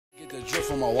the drip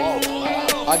from my wall.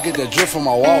 I get the drip from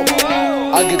my wall.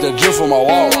 I get the drip from my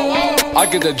wall. I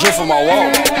get the drip from my wall.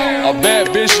 A bad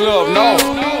bitch love no.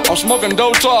 I'm smoking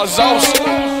dope to our sauce.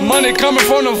 Money coming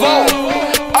from the vault.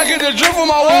 I get the drip from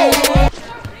my wall.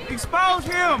 Expose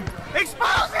him!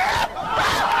 Expose him!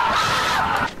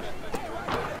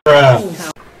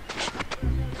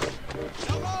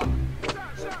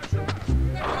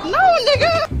 No,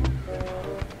 nigga!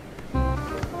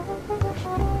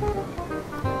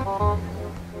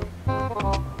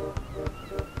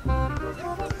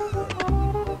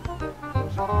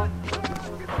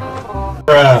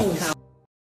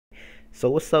 So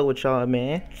what's up with y'all,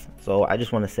 man? So I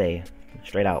just want to say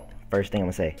straight out, first thing I'm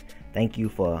gonna say, thank you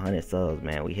for 100 subs,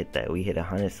 man. We hit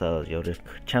 100 subs, yo. This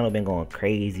channel been going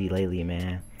crazy lately,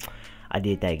 man. I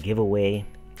did that giveaway,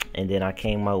 and then I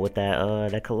came out with that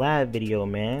collab video,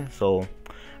 man. So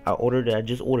I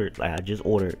just ordered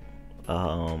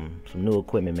some new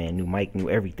equipment, man. New mic,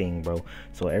 new everything, bro.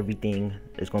 So everything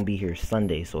is gonna be here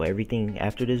Sunday. So everything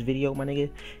after this video, my nigga,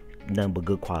 nothing but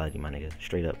good quality, my nigga.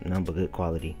 Straight up, nothing but good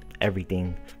quality.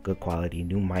 Everything good quality.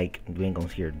 New mic. You ain't gonna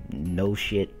hear no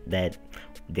shit that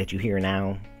you hear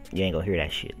now. You ain't gonna hear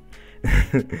that shit.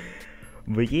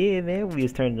 But yeah, man, we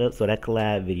was turning up. So that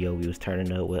collab video, we was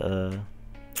turning up with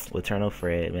Turn Up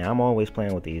Fred, man. I'm always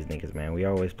playing with these niggas, man. We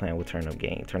always playing with Turn Up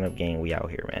Gang. Turn Up Gang, we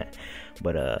out here, man.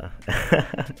 But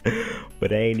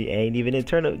but I ain't even in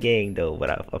Turn Up Gang though. But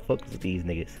I fuck with these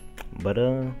niggas. But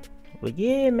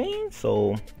yeah, man.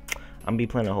 So I'm be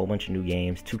playing a whole bunch of new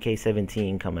games.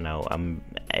 2K17 coming out.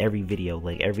 Every video,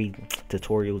 like every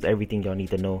tutorials, everything y'all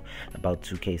need to know about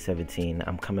 2K17.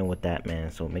 I'm coming with that, man.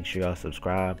 So make sure y'all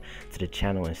subscribe to the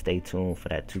channel and stay tuned for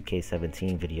that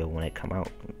 2K17 video when it come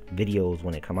out. Videos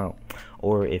when it come out,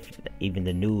 or if even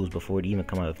the news before it even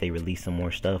come out. If they release some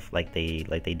more stuff like they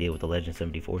did with the Legend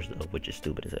 74 stuff, which is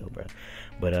stupid as hell, bro.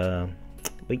 But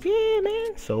yeah,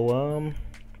 man. So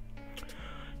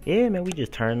yeah, man, we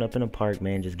just turning up in the park,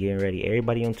 man, just getting ready.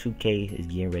 Everybody on 2K is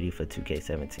getting ready for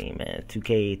 2K17, man.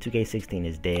 2K16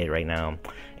 is dead right now.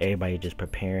 Everybody just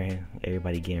preparing.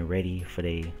 Everybody getting ready for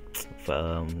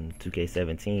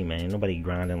 2K17, man. Ain't nobody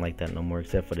grinding like that no more,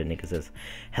 except for the niggas that's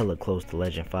hella close to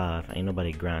Legend 5. Ain't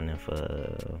nobody grinding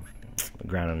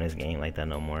on this game like that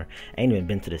no more. I ain't even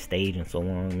been to the stage in so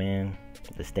long, man.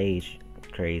 The stage,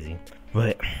 crazy.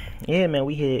 But yeah, man,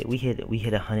 we hit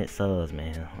 100 subs,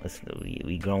 man.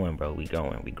 We growing, bro. We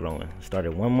growing.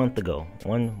 Started 1 month ago.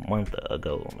 1 month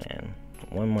ago, man.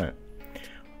 1 month.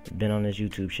 Been on this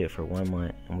YouTube shit for 1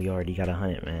 month, and we already got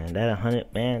 100, man. That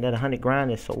 100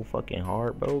 grind is so fucking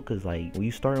hard, bro. Cause like when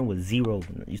you starting with zero,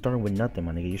 you starting with nothing,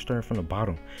 my nigga. You're starting from the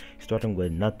bottom. You're starting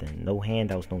with nothing, no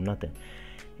handouts, no nothing,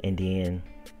 and then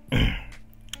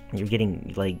you're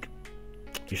getting like.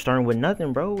 You're starting with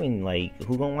nothing, bro, and like,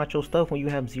 who gonna watch your stuff when you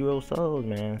have 0 subs,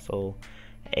 man? So,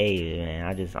 hey, man,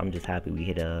 I'm just happy we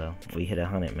hit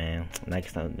 100, man.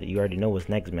 Next time, you already know what's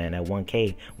next, man. At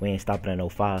 1K, we ain't stopping at no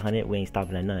 500. We ain't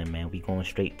stopping at nothing, man. We going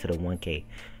straight to the 1K,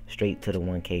 straight to the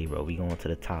 1K, bro. We going to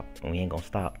the top, and we ain't gonna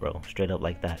stop, bro. Straight up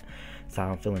like that. That's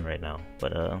how I'm feeling right now.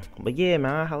 But yeah,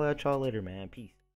 man, I'll holler at y'all later, man. Peace.